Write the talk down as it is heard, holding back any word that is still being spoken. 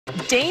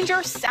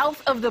Danger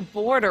south of the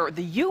border.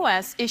 The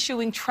U.S.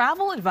 issuing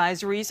travel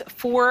advisories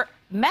for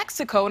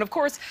Mexico. And of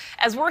course,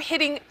 as we're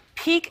hitting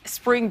peak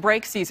spring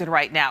break season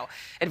right now,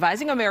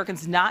 advising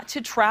Americans not to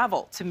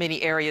travel to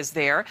many areas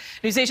there.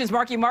 NewsNation's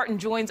Marky Martin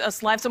joins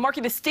us live. So, Marky,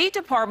 the State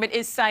Department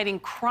is citing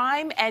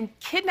crime and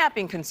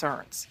kidnapping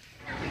concerns.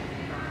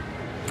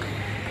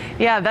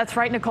 Yeah, that's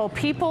right, Nicole.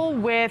 People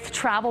with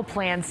travel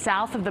plans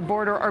south of the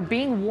border are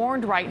being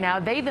warned right now.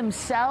 They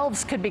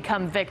themselves could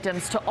become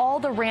victims to all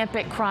the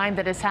rampant crime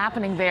that is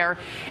happening there.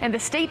 And the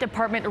State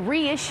Department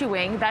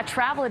reissuing that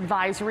travel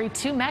advisory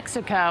to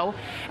Mexico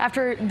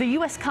after the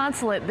U.S.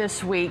 consulate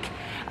this week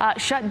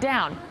shut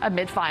down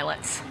amid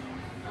violence.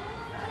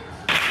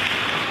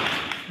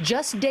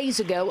 Just days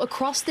ago,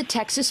 across the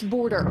Texas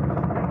border,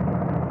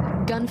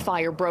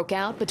 gunfire broke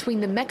out between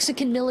the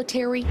Mexican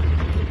military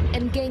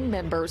and gang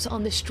members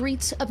on the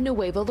streets of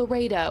Nuevo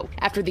Laredo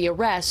after the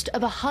arrest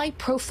of a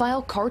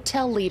high-profile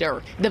cartel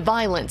leader. The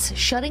violence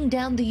shutting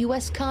down the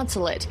U.S.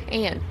 consulate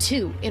and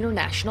 2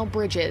 international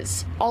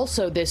bridges.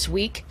 Also this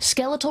week,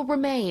 skeletal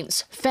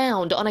remains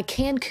found on a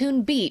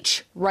Cancun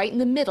beach right in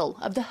the middle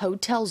of the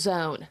hotel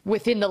zone.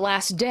 Within the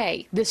last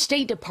day, the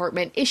State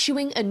Department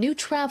issuing a new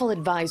travel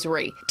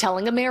advisory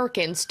telling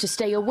Americans to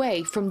stay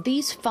away from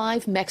these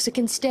 5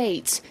 Mexican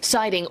states,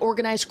 citing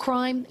organized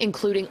crime,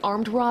 including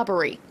armed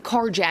robbery,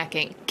 carjacking,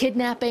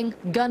 kidnapping,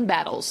 gun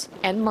battles,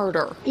 and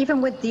murder.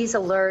 Even with these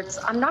alerts,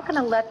 I'm not going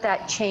to let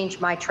that change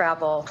my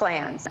travel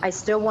plans. I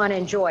still want to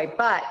enjoy,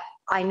 but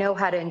I know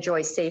how to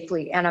enjoy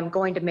safely, and I'm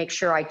going to make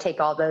sure I take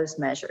all those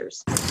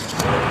measures.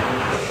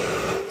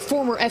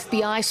 Former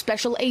FBI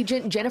Special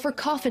Agent Jennifer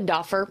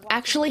Coffendorfer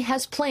actually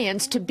has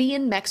plans to be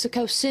in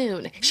Mexico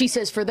soon. She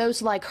says for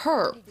those like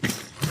her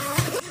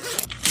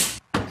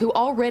who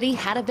already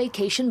had a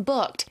vacation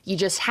booked, you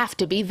just have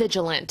to be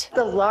vigilant.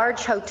 The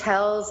large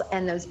hotels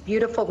and those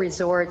beautiful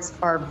resorts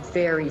are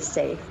very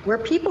safe. Where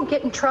people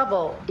get in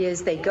trouble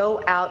is they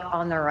go out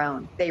on their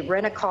own. They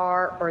rent a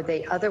car or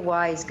they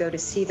otherwise go to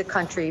see the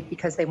country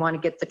because they want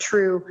to get the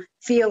true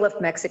feel of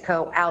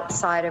Mexico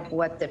outside of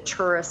what the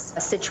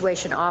tourist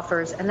situation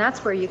offers, and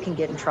that's where you can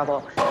get in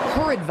trouble.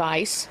 Her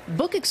advice,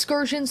 book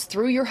excursions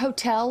through your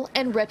hotel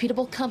and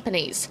reputable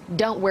companies.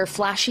 Don't wear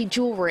flashy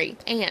jewelry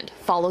and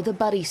follow the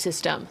buddy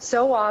system.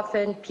 So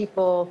often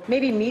people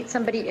maybe meet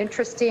somebody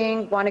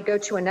interesting, want to go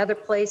to another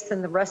place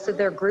than the rest of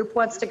their group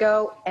wants to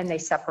go, and they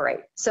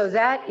separate. So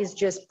that is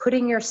just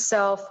putting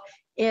yourself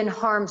in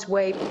harm's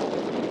way.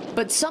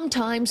 But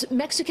sometimes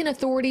Mexican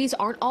authorities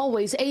aren't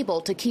always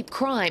able to keep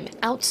crime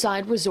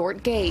outside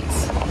resort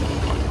gates.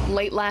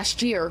 Late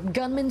last year,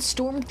 gunmen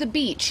stormed the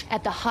beach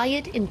at the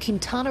Hyatt in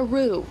Quintana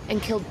Roo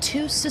and killed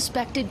 2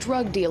 suspected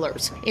drug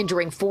dealers,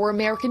 injuring 4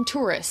 American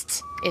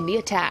tourists in the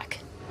attack.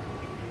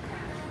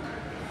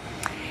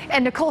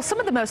 And Nicole, some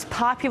of the most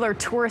popular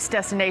tourist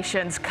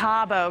destinations,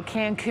 Cabo,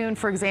 Cancun,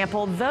 for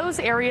example, those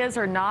areas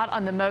are not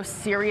on the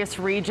most serious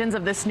regions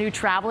of this new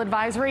travel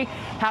advisory.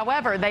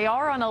 However, they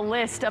are on a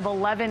list of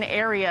 11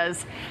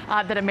 areas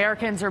that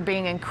Americans are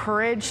being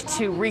encouraged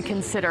to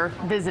reconsider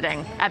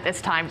visiting at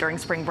this time during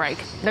spring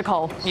break.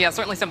 Nicole. Yeah,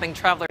 certainly something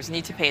travelers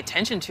need to pay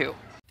attention to.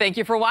 Thank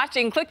you for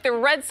watching. Click the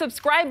red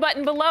subscribe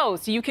button below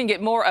so you can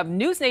get more of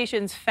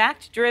NewsNation's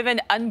fact-driven,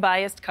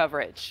 unbiased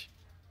coverage.